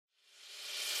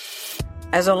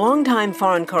As a longtime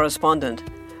foreign correspondent,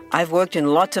 I've worked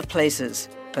in lots of places,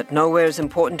 but nowhere as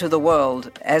important to the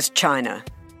world as China.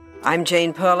 I'm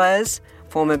Jane Perlez,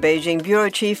 former Beijing bureau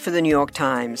chief for the New York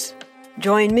Times.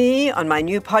 Join me on my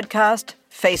new podcast,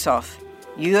 Face Off,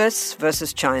 US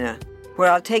versus China, where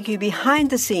I'll take you behind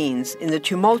the scenes in the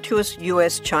tumultuous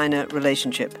US-China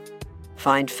relationship.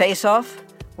 Find Face Off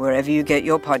wherever you get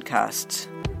your podcasts.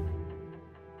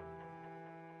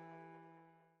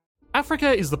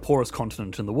 Africa is the poorest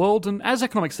continent in the world, and as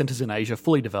economic centres in Asia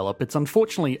fully develop, it's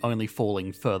unfortunately only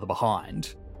falling further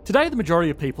behind. Today, the majority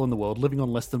of people in the world living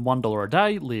on less than $1 a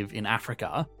day live in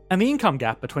Africa, and the income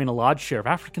gap between a large share of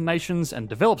African nations and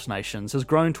developed nations has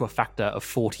grown to a factor of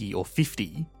 40 or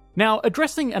 50. Now,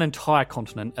 addressing an entire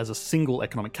continent as a single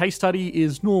economic case study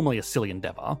is normally a silly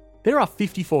endeavour. There are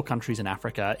 54 countries in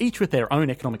Africa, each with their own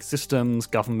economic systems,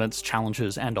 governments,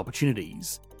 challenges, and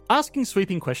opportunities. Asking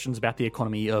sweeping questions about the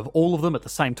economy of all of them at the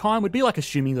same time would be like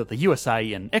assuming that the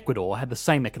USA and Ecuador had the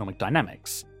same economic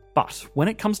dynamics. But when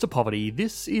it comes to poverty,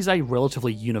 this is a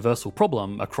relatively universal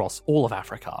problem across all of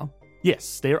Africa.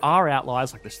 Yes, there are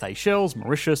outliers like the Seychelles,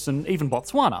 Mauritius, and even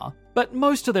Botswana, but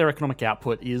most of their economic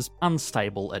output is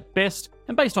unstable at best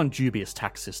and based on dubious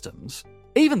tax systems.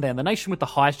 Even then, the nation with the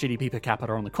highest GDP per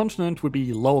capita on the continent would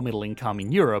be lower middle income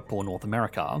in Europe or North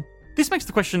America. This makes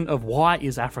the question of why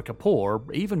is Africa poor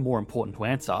even more important to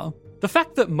answer. The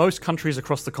fact that most countries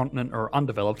across the continent are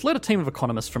undeveloped led a team of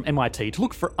economists from MIT to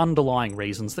look for underlying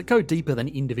reasons that go deeper than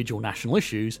individual national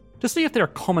issues to see if there are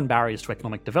common barriers to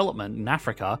economic development in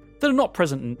Africa that are not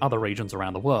present in other regions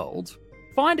around the world.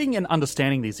 Finding and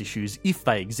understanding these issues, if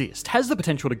they exist, has the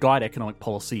potential to guide economic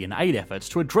policy and aid efforts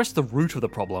to address the root of the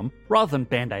problem rather than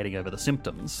band-aiding over the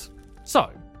symptoms.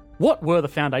 So, what were the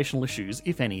foundational issues,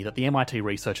 if any, that the MIT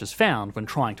researchers found when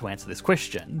trying to answer this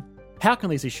question? How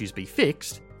can these issues be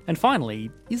fixed? And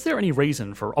finally, is there any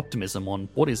reason for optimism on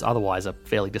what is otherwise a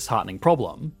fairly disheartening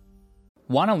problem?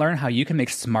 Want to learn how you can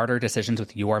make smarter decisions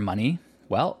with your money?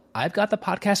 Well, I've got the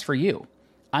podcast for you.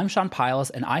 I'm Sean Piles,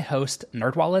 and I host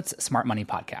NerdWallet's Smart Money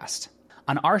Podcast.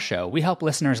 On our show, we help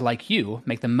listeners like you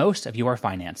make the most of your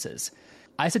finances.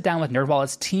 I sit down with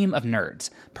NerdWallet's team of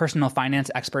nerds, personal finance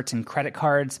experts in credit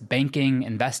cards, banking,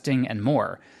 investing, and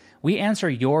more. We answer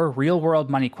your real-world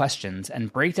money questions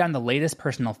and break down the latest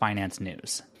personal finance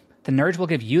news. The nerds will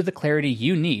give you the clarity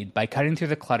you need by cutting through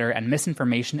the clutter and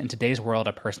misinformation in today's world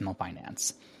of personal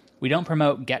finance. We don't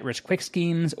promote get-rich-quick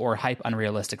schemes or hype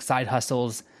unrealistic side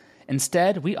hustles.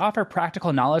 Instead, we offer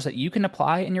practical knowledge that you can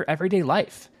apply in your everyday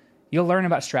life. You'll learn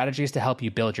about strategies to help you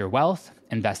build your wealth,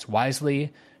 invest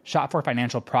wisely, shop for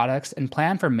financial products, and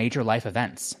plan for major life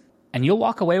events. And you'll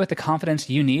walk away with the confidence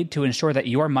you need to ensure that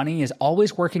your money is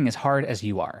always working as hard as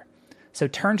you are. So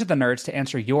turn to the nerds to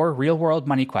answer your real-world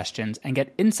money questions and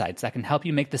get insights that can help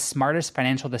you make the smartest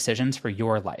financial decisions for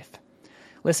your life.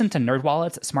 Listen to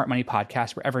NerdWallet's Smart Money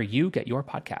Podcast wherever you get your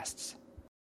podcasts.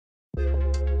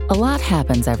 A lot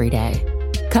happens every day.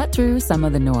 Cut through some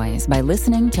of the noise by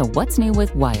listening to What's New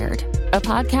with Wired, a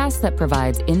podcast that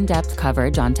provides in-depth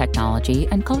coverage on technology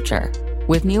and culture.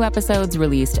 With new episodes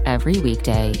released every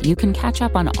weekday, you can catch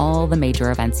up on all the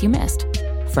major events you missed.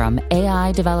 From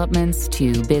AI developments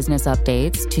to business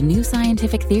updates to new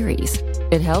scientific theories,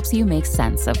 it helps you make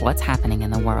sense of what's happening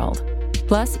in the world.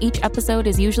 Plus, each episode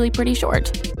is usually pretty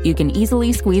short. You can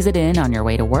easily squeeze it in on your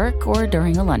way to work or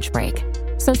during a lunch break.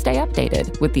 So stay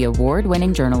updated with the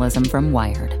award-winning journalism from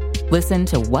Wired. Listen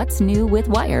to What's New with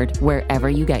Wired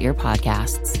wherever you get your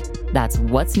podcasts. That's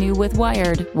What's New with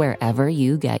Wired wherever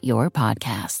you get your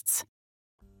podcasts.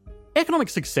 Economic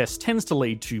success tends to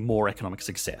lead to more economic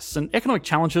success, and economic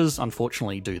challenges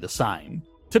unfortunately do the same.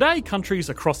 Today, countries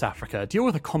across Africa deal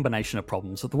with a combination of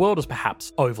problems that the world is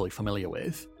perhaps overly familiar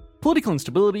with. Political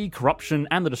instability, corruption,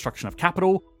 and the destruction of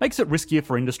capital makes it riskier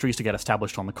for industries to get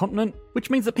established on the continent,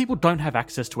 which means that people don't have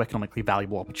access to economically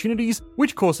valuable opportunities,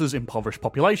 which causes impoverished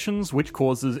populations, which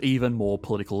causes even more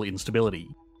political instability.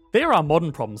 There are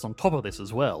modern problems on top of this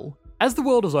as well. As the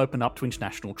world has opened up to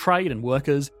international trade and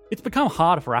workers, it's become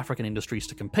harder for African industries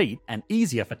to compete and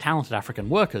easier for talented African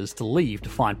workers to leave to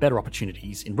find better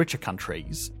opportunities in richer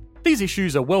countries. These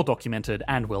issues are well documented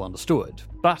and well understood,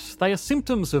 but they are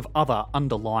symptoms of other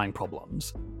underlying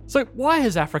problems. So why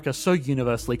has Africa so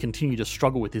universally continued to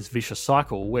struggle with this vicious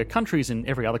cycle where countries in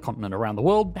every other continent around the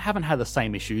world haven't had the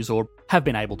same issues or have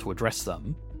been able to address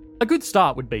them? A good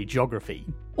start would be geography.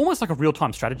 Almost like a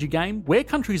real-time strategy game, where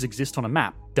countries exist on a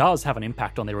map does have an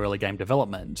impact on their early game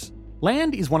development.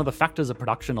 Land is one of the factors of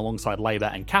production alongside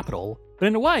labour and capital, but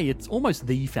in a way it's almost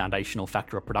the foundational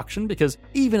factor of production because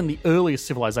even in the earliest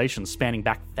civilizations spanning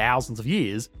back thousands of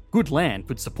years, good land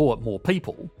could support more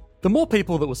people. The more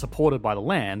people that were supported by the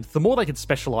land, the more they could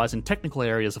specialise in technical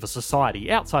areas of a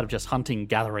society outside of just hunting,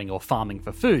 gathering, or farming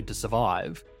for food to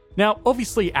survive. Now,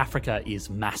 obviously Africa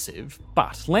is massive,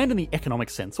 but land in the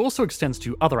economic sense also extends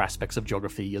to other aspects of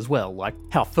geography as well, like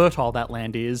how fertile that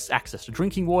land is, access to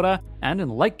drinking water, and in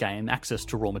the late game, access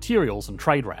to raw materials and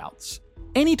trade routes.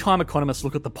 Anytime economists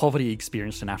look at the poverty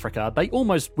experienced in Africa, they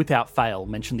almost without fail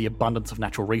mention the abundance of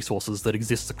natural resources that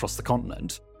exists across the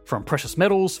continent. From precious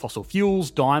metals, fossil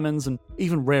fuels, diamonds, and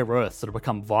even rare earths that have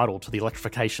become vital to the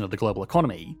electrification of the global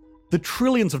economy. The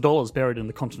trillions of dollars buried in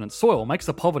the continent's soil makes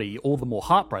the poverty all the more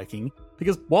heartbreaking,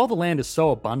 because while the land is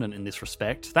so abundant in this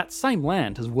respect, that same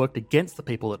land has worked against the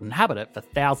people that inhabit it for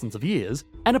thousands of years,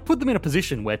 and have put them in a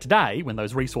position where today, when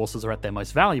those resources are at their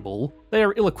most valuable, they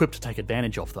are ill-equipped to take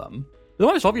advantage of them. The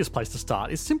most obvious place to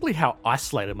start is simply how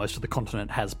isolated most of the continent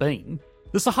has been.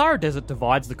 The Sahara Desert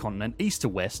divides the continent east to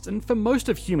west, and for most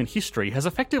of human history has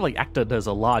effectively acted as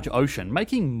a large ocean,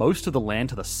 making most of the land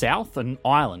to the south an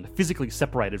island physically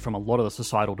separated from a lot of the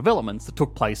societal developments that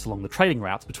took place along the trading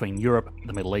routes between Europe,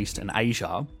 the Middle East, and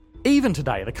Asia. Even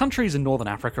today, the countries in northern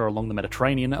Africa along the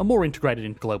Mediterranean are more integrated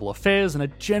into global affairs and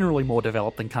are generally more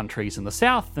developed than countries in the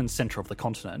south and centre of the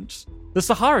continent. The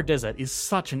Sahara Desert is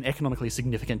such an economically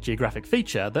significant geographic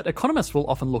feature that economists will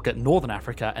often look at northern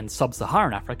Africa and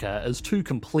sub-Saharan Africa as two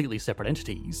completely separate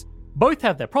entities. Both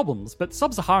have their problems, but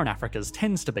sub-Saharan Africa's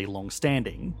tends to be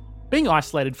long-standing. Being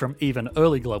isolated from even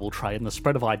early global trade and the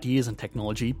spread of ideas and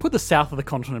technology put the south of the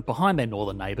continent behind their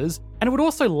northern neighbours, and it would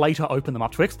also later open them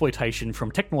up to exploitation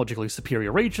from technologically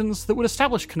superior regions that would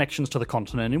establish connections to the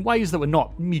continent in ways that were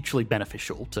not mutually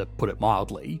beneficial, to put it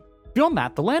mildly. Beyond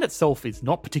that, the land itself is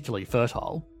not particularly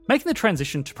fertile. Making the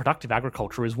transition to productive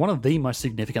agriculture is one of the most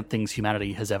significant things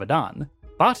humanity has ever done,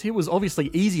 but it was obviously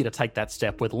easier to take that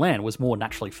step where the land was more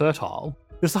naturally fertile.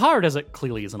 The Sahara Desert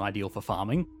clearly isn't ideal for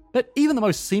farming, but even the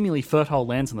most seemingly fertile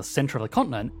lands in the centre of the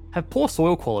continent have poor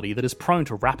soil quality that is prone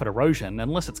to rapid erosion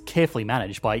unless it's carefully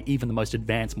managed by even the most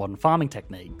advanced modern farming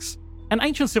techniques. An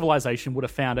ancient civilization would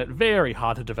have found it very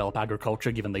hard to develop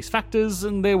agriculture given these factors,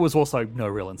 and there was also no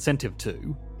real incentive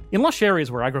to. In lush areas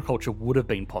where agriculture would have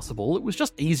been possible, it was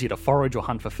just easier to forage or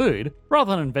hunt for food,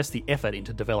 rather than invest the effort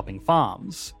into developing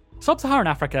farms. Sub-Saharan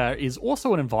Africa is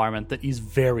also an environment that is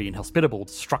very inhospitable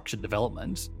to structured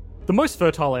development. The most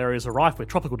fertile areas are rife with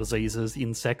tropical diseases,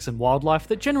 insects, and wildlife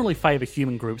that generally favour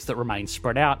human groups that remain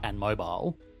spread out and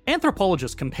mobile.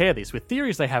 Anthropologists compare this with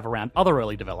theories they have around other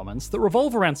early developments that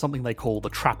revolve around something they call the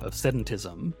trap of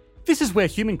sedentism. This is where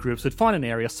human groups would find an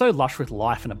area so lush with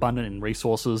life and abundant in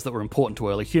resources that were important to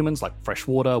early humans, like fresh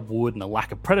water, wood, and the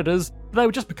lack of predators, that they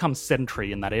would just become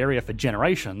sedentary in that area for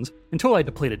generations until they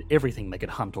depleted everything they could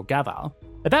hunt or gather.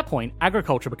 At that point,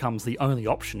 agriculture becomes the only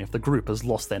option if the group has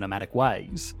lost their nomadic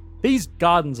ways. These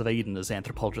Gardens of Eden, as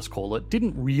anthropologists call it,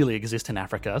 didn't really exist in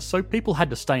Africa, so people had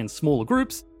to stay in smaller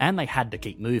groups, and they had to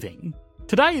keep moving.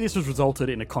 Today, this has resulted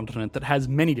in a continent that has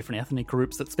many different ethnic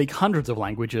groups that speak hundreds of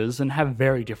languages and have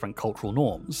very different cultural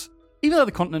norms. Even though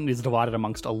the continent is divided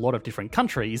amongst a lot of different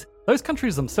countries, those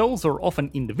countries themselves are often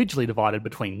individually divided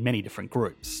between many different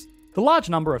groups. The large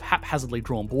number of haphazardly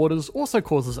drawn borders also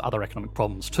causes other economic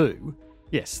problems too.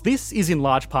 Yes, this is in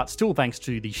large part still thanks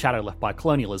to the shadow left by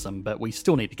colonialism, but we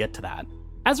still need to get to that.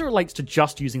 As it relates to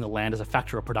just using the land as a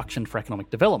factor of production for economic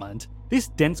development, this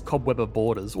dense cobweb of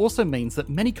borders also means that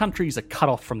many countries are cut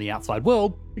off from the outside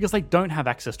world because they don't have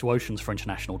access to oceans for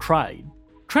international trade.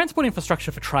 Transport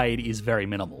infrastructure for trade is very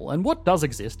minimal, and what does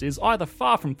exist is either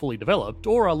far from fully developed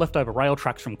or are leftover rail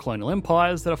tracks from colonial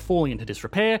empires that are falling into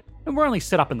disrepair and were only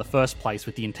set up in the first place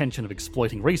with the intention of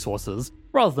exploiting resources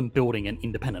rather than building an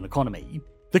independent economy.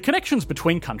 The connections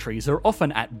between countries are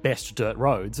often at best dirt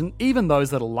roads, and even those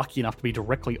that are lucky enough to be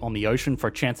directly on the ocean for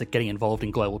a chance at getting involved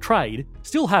in global trade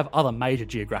still have other major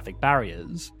geographic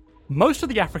barriers. Most of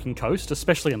the African coast,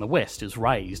 especially in the west, is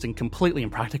raised and completely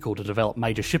impractical to develop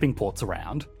major shipping ports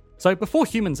around. So before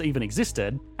humans even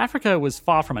existed, Africa was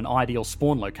far from an ideal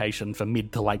spawn location for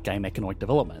mid to late game economic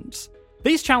development.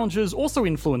 These challenges also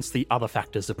influence the other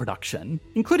factors of production,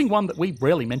 including one that we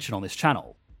rarely mention on this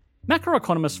channel.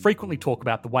 Macroeconomists frequently talk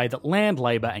about the way that land,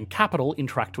 labour, and capital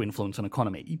interact to influence an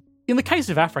economy. In the case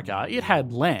of Africa, it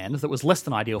had land that was less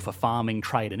than ideal for farming,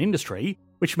 trade, and industry,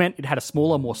 which meant it had a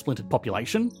smaller, more splintered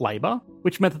population, labour,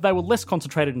 which meant that they were less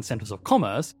concentrated in centres of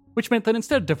commerce, which meant that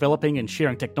instead of developing and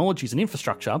sharing technologies and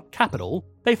infrastructure, capital,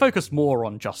 they focused more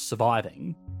on just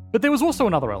surviving. But there was also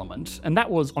another element, and that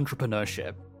was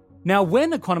entrepreneurship. Now,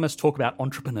 when economists talk about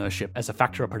entrepreneurship as a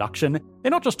factor of production,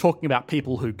 they're not just talking about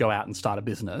people who go out and start a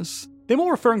business. They're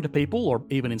more referring to people, or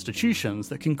even institutions,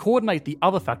 that can coordinate the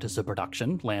other factors of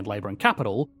production, land, labour and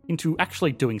capital, into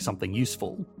actually doing something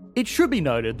useful. It should be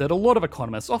noted that a lot of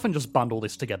economists often just bundle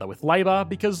this together with labour,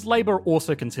 because labour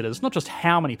also considers not just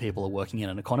how many people are working in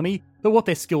an economy, but what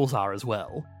their skills are as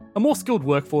well. A more skilled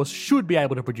workforce should be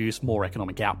able to produce more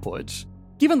economic output.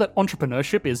 Given that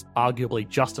entrepreneurship is arguably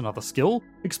just another skill,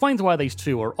 explains why these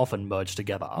two are often merged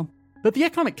together. But the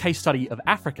economic case study of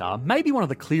Africa may be one of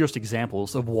the clearest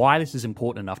examples of why this is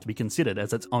important enough to be considered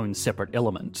as its own separate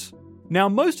element. Now,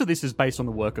 most of this is based on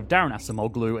the work of Daron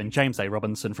Acemoglu and James A.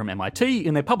 Robinson from MIT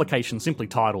in their publication simply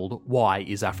titled Why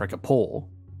is Africa Poor?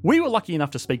 We were lucky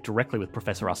enough to speak directly with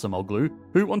Professor Acemoglu,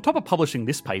 who, on top of publishing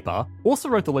this paper, also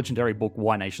wrote the legendary book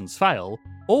Why Nations Fail,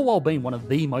 all while being one of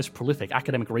the most prolific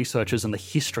academic researchers in the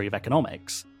history of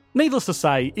economics. Needless to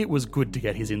say, it was good to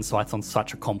get his insights on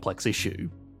such a complex issue.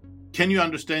 Can you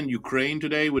understand Ukraine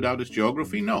today without its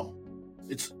geography? No.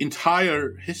 Its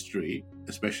entire history,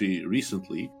 especially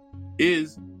recently,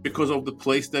 is because of the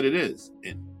place that it is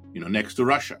in, next to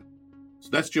Russia. So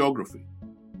that's geography.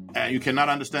 And you cannot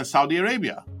understand Saudi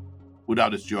Arabia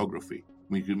without its geography,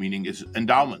 meaning its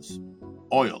endowments,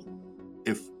 oil.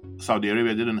 If Saudi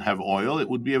Arabia didn't have oil, it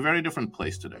would be a very different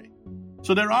place today.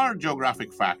 So there are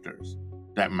geographic factors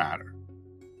that matter.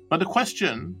 But the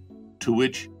question to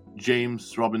which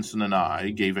James Robinson and I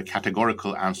gave a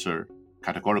categorical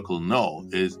no,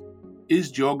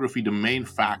 is geography the main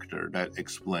factor that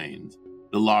explains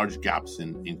the large gaps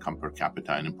in income per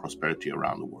capita and in prosperity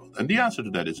around the world? And the answer to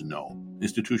that is no.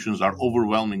 Institutions are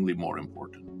overwhelmingly more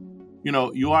important.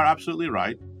 You are absolutely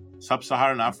right.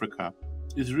 Sub-Saharan Africa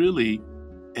is really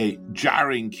a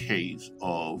jarring case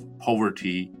of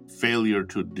poverty, failure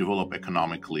to develop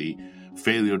economically,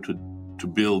 failure to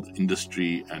build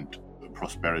industry and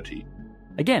prosperity.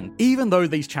 Again, even though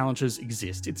these challenges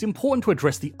exist, it's important to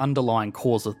address the underlying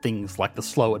cause of things like the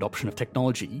slow adoption of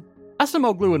technology.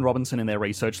 Acemoglu and Robinson in their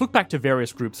research look back to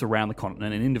various groups around the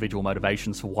continent and individual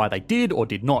motivations for why they did or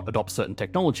did not adopt certain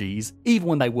technologies, even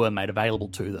when they were made available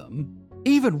to them.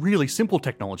 Even really simple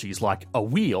technologies like a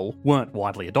wheel weren't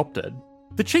widely adopted.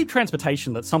 The cheap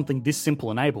transportation that something this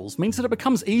simple enables means that it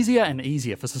becomes easier and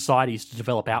easier for societies to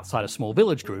develop outside of small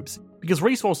village groups, because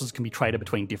resources can be traded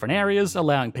between different areas,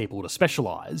 allowing people to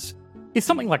specialise. If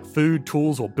something like food,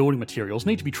 tools, or building materials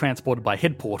need to be transported by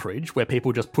head porterage, where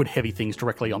people just put heavy things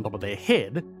directly on top of their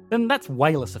head, then that's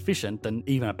way less efficient than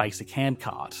even a basic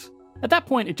handcart. At that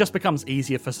point, it just becomes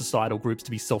easier for societal groups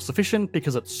to be self-sufficient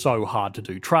because it's so hard to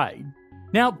do trade.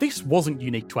 Now, this wasn't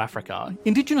unique to Africa.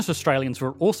 Indigenous Australians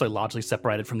were also largely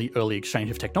separated from the early exchange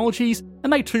of technologies,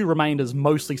 and they too remained as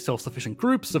mostly self-sufficient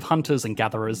groups of hunters and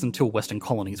gatherers until Western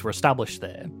colonies were established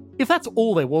there. If that's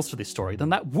all there was to this story, then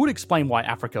that would explain why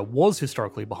Africa was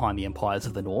historically behind the empires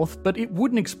of the North, but it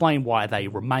wouldn't explain why they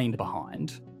remained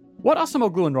behind. What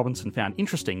Acemoglu and Robinson found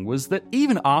interesting was that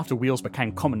even after wheels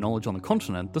became common knowledge on the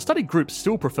continent, the studied groups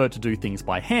still preferred to do things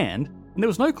by hand, and there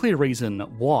was no clear reason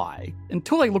why,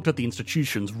 until they looked at the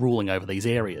institutions ruling over these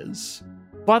areas.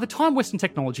 By the time Western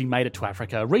technology made it to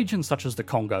Africa, regions such as the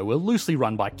Congo were loosely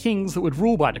run by kings that would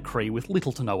rule by decree with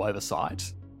little to no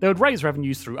oversight. They would raise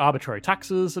revenues through arbitrary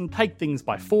taxes and take things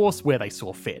by force where they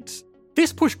saw fit.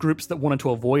 This pushed groups that wanted to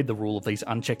avoid the rule of these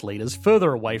unchecked leaders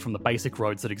further away from the basic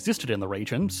roads that existed in the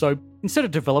region, so instead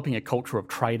of developing a culture of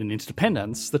trade and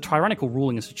interdependence, the tyrannical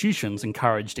ruling institutions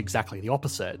encouraged exactly the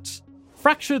opposite.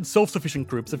 Fractured, self-sufficient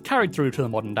groups have carried through to the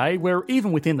modern day, where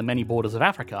even within the many borders of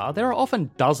Africa, there are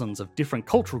often dozens of different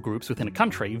cultural groups within a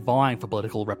country vying for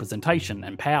political representation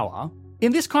and power.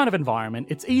 In this kind of environment,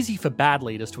 it's easy for bad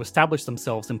leaders to establish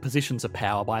themselves in positions of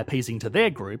power by appeasing to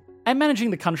their group, and managing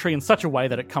the country in such a way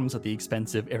that it comes at the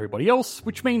expense of everybody else,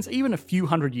 which means even a few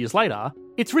hundred years later,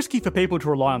 it's risky for people to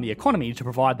rely on the economy to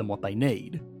provide them what they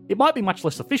need. It might be much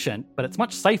less efficient, but it's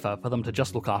much safer for them to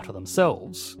just look after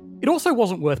themselves. It also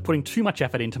wasn't worth putting too much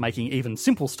effort into making even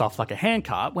simple stuff like a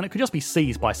handcart when it could just be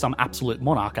seized by some absolute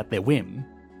monarch at their whim.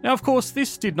 Now, of course,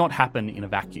 this did not happen in a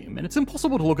vacuum, and it's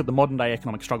impossible to look at the modern-day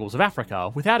economic struggles of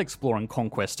Africa without exploring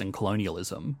conquest and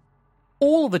colonialism.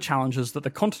 All of the challenges that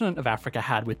the continent of Africa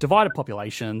had with divided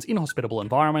populations, inhospitable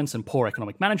environments, and poor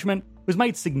economic management was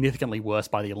made significantly worse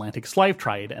by the Atlantic slave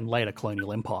trade and later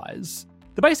colonial empires.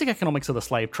 The basic economics of the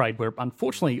slave trade were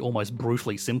unfortunately almost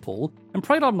brutally simple, and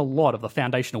preyed on a lot of the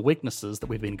foundational weaknesses that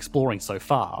we've been exploring so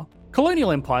far.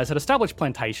 Colonial empires had established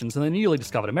plantations in the newly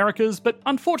discovered Americas, but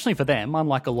unfortunately for them,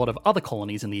 unlike a lot of other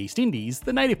colonies in the East Indies,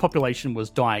 the native population was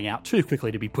dying out too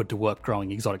quickly to be put to work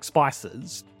growing exotic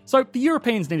spices. So the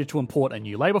Europeans needed to import a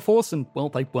new labour force, and well,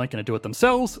 they weren't going to do it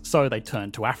themselves, so they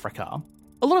turned to Africa.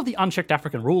 A lot of the unchecked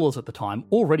African rulers at the time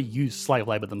already used slave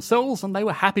labour themselves, and they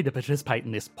were happy to participate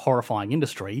in this horrifying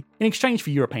industry in exchange for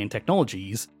European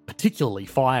technologies, particularly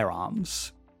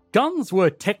firearms. Guns were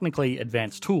technically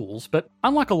advanced tools, but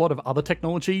unlike a lot of other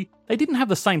technology, they didn't have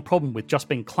the same problem with just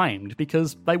being claimed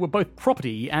because they were both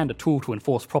property and a tool to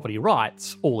enforce property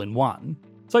rights all in one.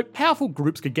 So powerful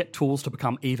groups could get tools to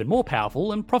become even more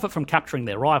powerful and profit from capturing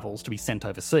their rivals to be sent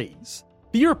overseas.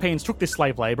 The Europeans took this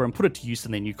slave labour and put it to use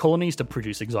in their new colonies to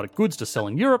produce exotic goods to sell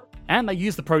in Europe, and they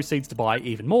used the proceeds to buy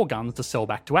even more guns to sell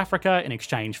back to Africa in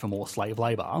exchange for more slave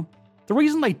labour. The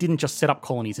reason they didn't just set up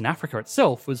colonies in Africa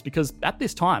itself was because at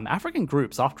this time, African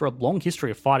groups, after a long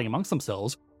history of fighting amongst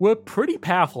themselves, were pretty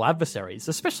powerful adversaries,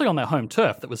 especially on their home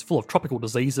turf that was full of tropical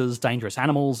diseases, dangerous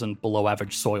animals, and below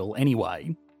average soil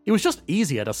anyway. It was just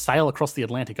easier to sail across the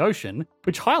Atlantic Ocean,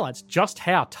 which highlights just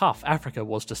how tough Africa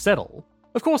was to settle.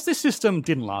 Of course, this system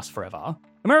didn't last forever.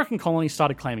 American colonies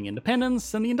started claiming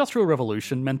independence, and the Industrial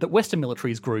Revolution meant that Western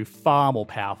militaries grew far more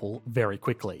powerful very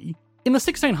quickly. In the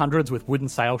 1600s, with wooden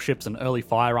sail ships and early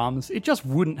firearms, it just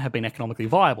wouldn't have been economically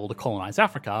viable to colonise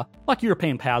Africa, like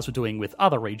European powers were doing with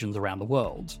other regions around the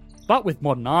world. But with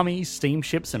modern armies,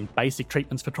 steamships, and basic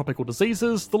treatments for tropical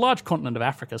diseases, the large continent of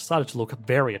Africa started to look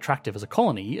very attractive as a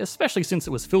colony, especially since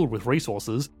it was filled with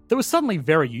resources that were suddenly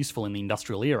very useful in the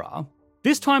industrial era.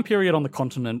 This time period on the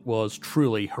continent was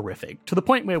truly horrific, to the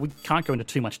point where we can't go into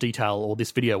too much detail or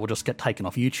this video will just get taken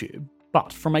off YouTube.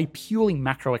 But from a purely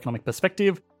macroeconomic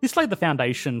perspective, this laid the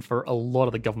foundation for a lot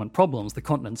of the government problems the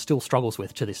continent still struggles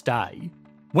with to this day.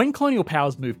 When colonial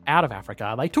powers moved out of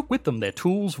Africa, they took with them their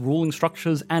tools, ruling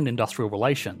structures, and industrial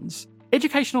relations.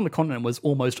 Education on the continent was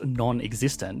almost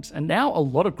non-existent, and now a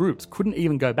lot of groups couldn't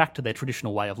even go back to their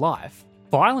traditional way of life.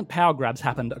 Violent power grabs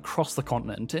happened across the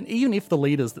continent, and even if the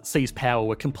leaders that seized power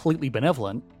were completely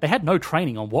benevolent, they had no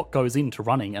training on what goes into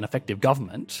running an effective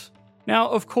government. Now,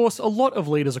 of course, a lot of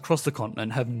leaders across the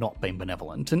continent have not been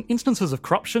benevolent, and instances of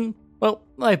corruption, well,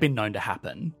 they've been known to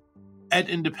happen. At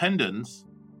independence,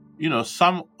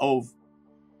 some of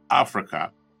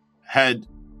Africa had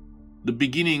the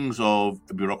beginnings of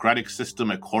a bureaucratic system,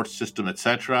 a court system,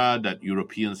 etc., that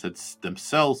Europeans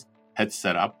themselves had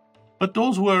set up, but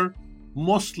those were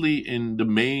mostly in the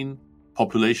main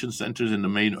population centers, in the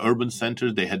main urban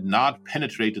centers. They had not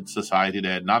penetrated society.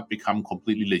 They had not become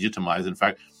completely legitimized. In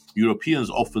fact, Europeans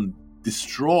often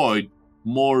destroyed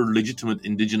more legitimate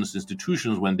indigenous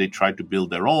institutions when they tried to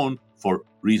build their own for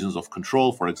reasons of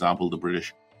control. For example, the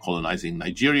British colonizing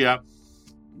Nigeria.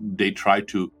 They tried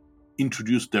to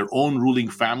introduce their own ruling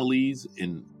families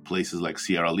in places like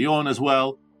Sierra Leone as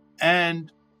well.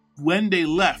 And when they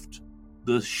left,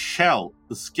 the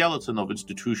skeleton of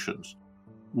institutions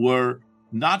were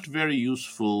not very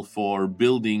useful for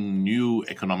building new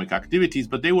economic activities,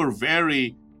 but they were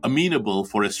very amenable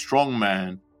for a strong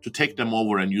man to take them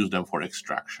over and use them for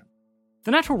extraction.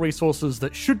 The natural resources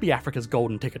that should be Africa's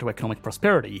golden ticket to economic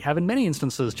prosperity have in many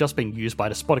instances just been used by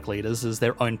despotic leaders as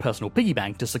their own personal piggy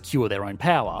bank to secure their own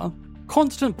power.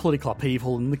 Constant political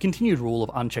upheaval and the continued rule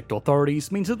of unchecked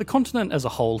authorities means that the continent as a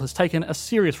whole has taken a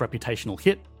serious reputational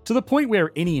hit, to the point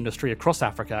where any industry across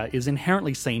Africa is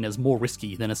inherently seen as more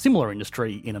risky than a similar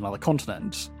industry in another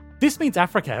continent. This means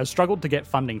Africa has struggled to get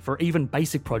funding for even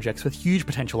basic projects with huge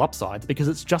potential upsides because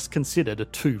it's just considered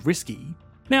too risky.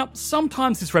 Now,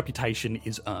 sometimes this reputation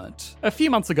is earned. A few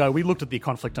months ago, we looked at the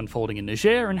conflict unfolding in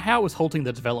Niger and how it was halting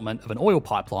the development of an oil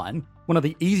pipeline, one of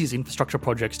the easiest infrastructure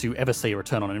projects to ever see a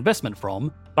return on investment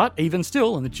from, but even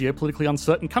still, in the geopolitically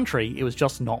uncertain country, it was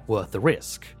just not worth the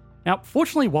risk. Now,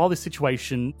 fortunately, while this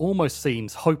situation almost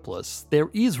seems hopeless, there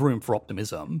is room for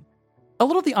optimism. A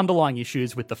lot of the underlying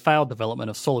issues with the failed development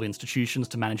of solid institutions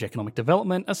to manage economic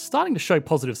development are starting to show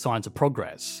positive signs of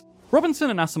progress. Robinson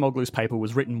and Acemoglu's paper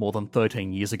was written more than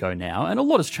 13 years ago now, and a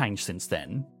lot has changed since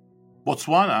then.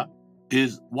 Botswana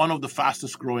is one of the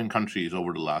fastest growing countries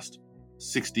over the last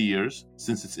 60 years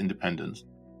since its independence.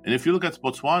 And if you look at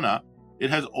Botswana, it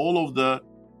has all of the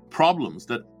problems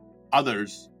that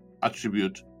others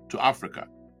attribute to Africa.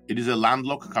 It is a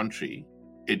landlocked country.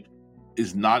 It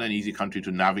is not an easy country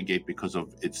to navigate because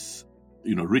of its,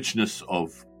 richness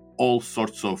of all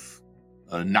sorts of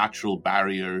natural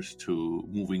barriers to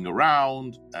moving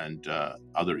around and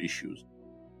other issues.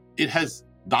 It has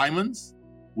diamonds,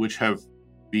 which have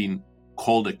been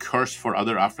called a curse for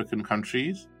other African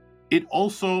countries. It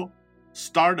also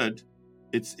started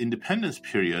its independence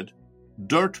period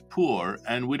dirt poor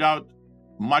and without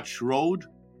much road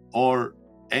or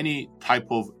any type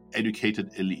of educated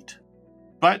elite.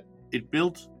 But it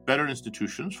built better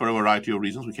institutions for a variety of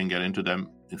reasons. We can get into them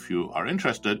if you are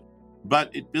interested.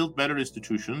 But it built better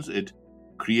institutions. It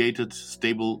created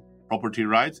stable property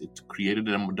rights. It created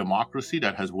a democracy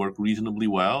that has worked reasonably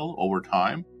well over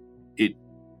time. It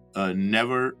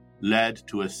never led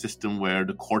to a system where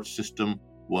the court system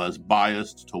was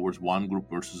biased towards one group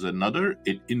versus another.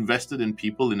 It invested in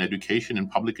people, in education, in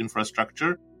public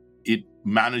infrastructure. It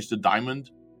managed the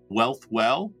diamond wealth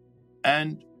well,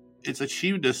 and it's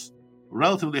achieved this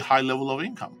relatively high level of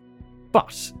income.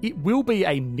 But it will be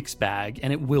a mixed bag,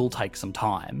 and it will take some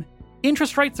time.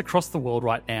 Interest rates across the world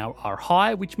right now are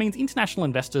high, which means international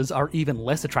investors are even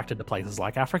less attracted to places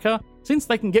like Africa, since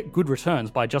they can get good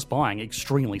returns by just buying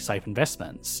extremely safe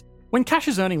investments. When cash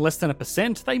is earning less than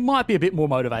 1%, they might be a bit more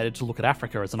motivated to look at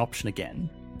Africa as an option again.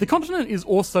 The continent is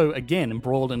also, again,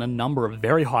 embroiled in a number of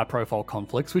very high-profile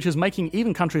conflicts, which is making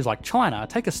even countries like China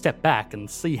take a step back and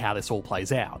see how this all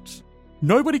plays out.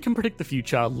 Nobody can predict the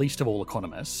future, least of all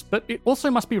economists, but it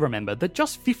also must be remembered that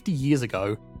just 50 years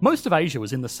ago, most of Asia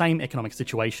was in the same economic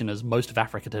situation as most of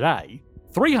Africa today.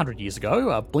 300 years ago,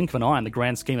 a blink of an eye in the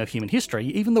grand scheme of human history,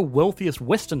 even the wealthiest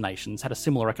Western nations had a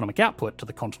similar economic output to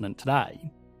the continent today.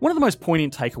 One of the most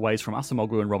poignant takeaways from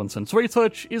Acemoglu and Robinson's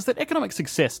research is that economic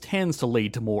success tends to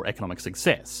lead to more economic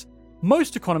success.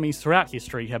 Most economies throughout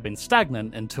history have been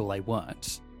stagnant until they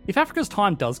weren't. If Africa's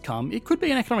time does come, it could be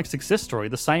an economic success story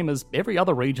the same as every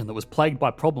other region that was plagued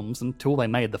by problems until they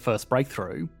made the first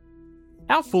breakthrough.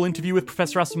 Our full interview with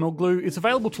Professor Acemoglu is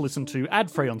available to listen to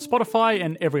ad-free on Spotify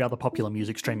and every other popular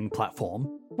music streaming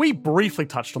platform. We briefly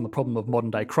touched on the problem of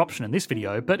modern-day corruption in this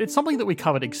video, but it's something that we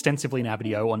covered extensively in our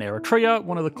video on Eritrea,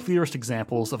 one of the clearest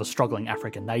examples of a struggling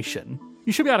African nation.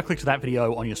 You should be able to click to that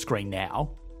video on your screen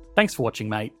now. Thanks for watching,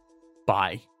 mate.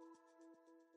 Bye.